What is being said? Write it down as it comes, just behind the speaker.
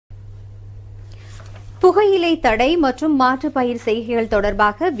புகையிலை தடை மற்றும் மாற்று பயிர் செய்கைகள்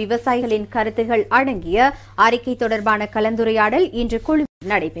தொடர்பாக விவசாயிகளின் கருத்துகள் அடங்கிய அறிக்கை தொடர்பான கலந்துரையாடல் இன்று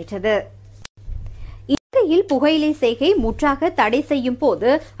குழுவில் நடைபெற்றது. இலங்கையில் புகையிலை செய்கை முற்றாக தடை செய்யும் போது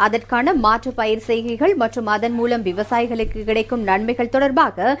அதற்கான மாற்று பயிர் செய்கைகள் மற்றும் அதன் மூலம் விவசாயிகளுக்கு கிடைக்கும் நன்மைகள்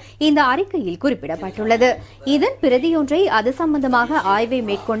தொடர்பாக இந்த அறிக்கையில் குறிப்பிடப்பட்டுள்ளது. இதன் பிரதியொன்றை அது சம்பந்தமாக ஆய்வை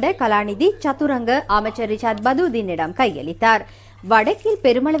மேற்கொண்ட கலாநிதி சதுரங்க அமைச்சர் ரிஷாட் பதூதீனிடம் கையளித்தார். வடக்கில்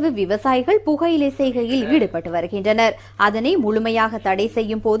பெருமளவு விவசாயிகள் புகையிலை செய்கையில் ஈடுபட்டு வருகின்றனர். அதனை முழுமையாக தடை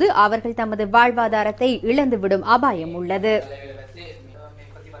செய்யும் போது அவர்கள் தமது வாழ்வாதாரத்தை இழந்துவிடும் அபாயம் உள்ளது.